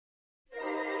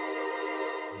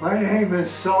My name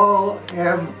is Saul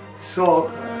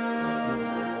Salka.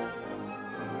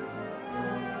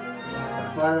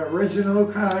 My original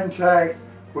contact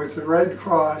with the Red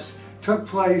Cross took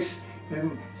place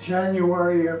in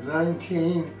January of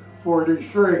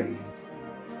 1943.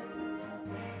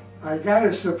 I got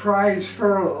a surprise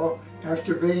furlough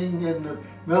after being in the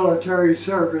military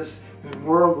service in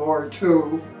World War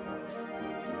II.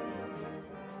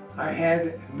 I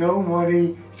had no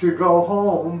money to go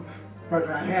home, but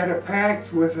I had a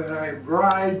pact with my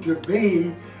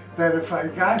bride-to-be that if I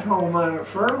got home on a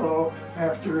furlough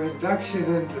after induction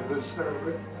into the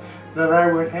service, that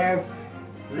I would have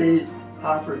the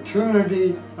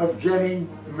opportunity of getting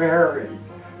married.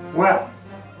 Well,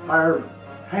 I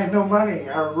had no money.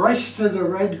 I rushed to the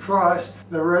Red Cross.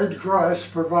 The Red Cross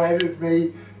provided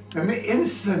me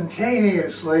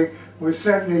instantaneously with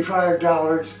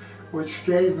 $75, which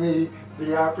gave me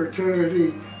the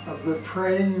opportunity of the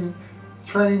train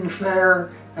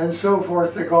fare and so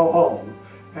forth to go home.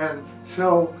 And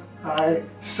so I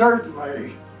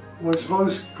certainly was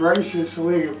most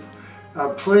graciously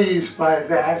pleased by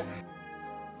that.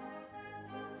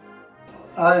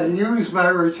 I used my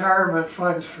retirement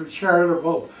funds for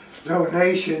charitable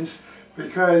donations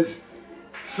because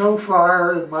so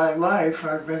far in my life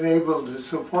I've been able to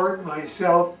support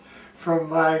myself from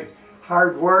my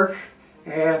hard work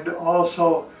and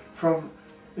also from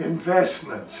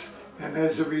investments. And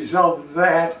as a result of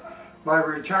that, my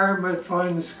retirement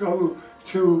funds go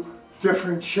to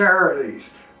different charities.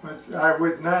 But I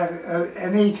would not at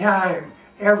any time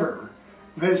ever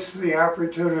miss the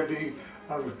opportunity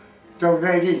of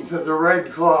donating to the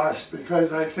Red Cross,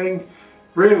 because I think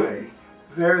really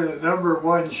they're the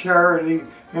 #1 charity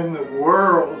in the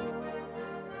world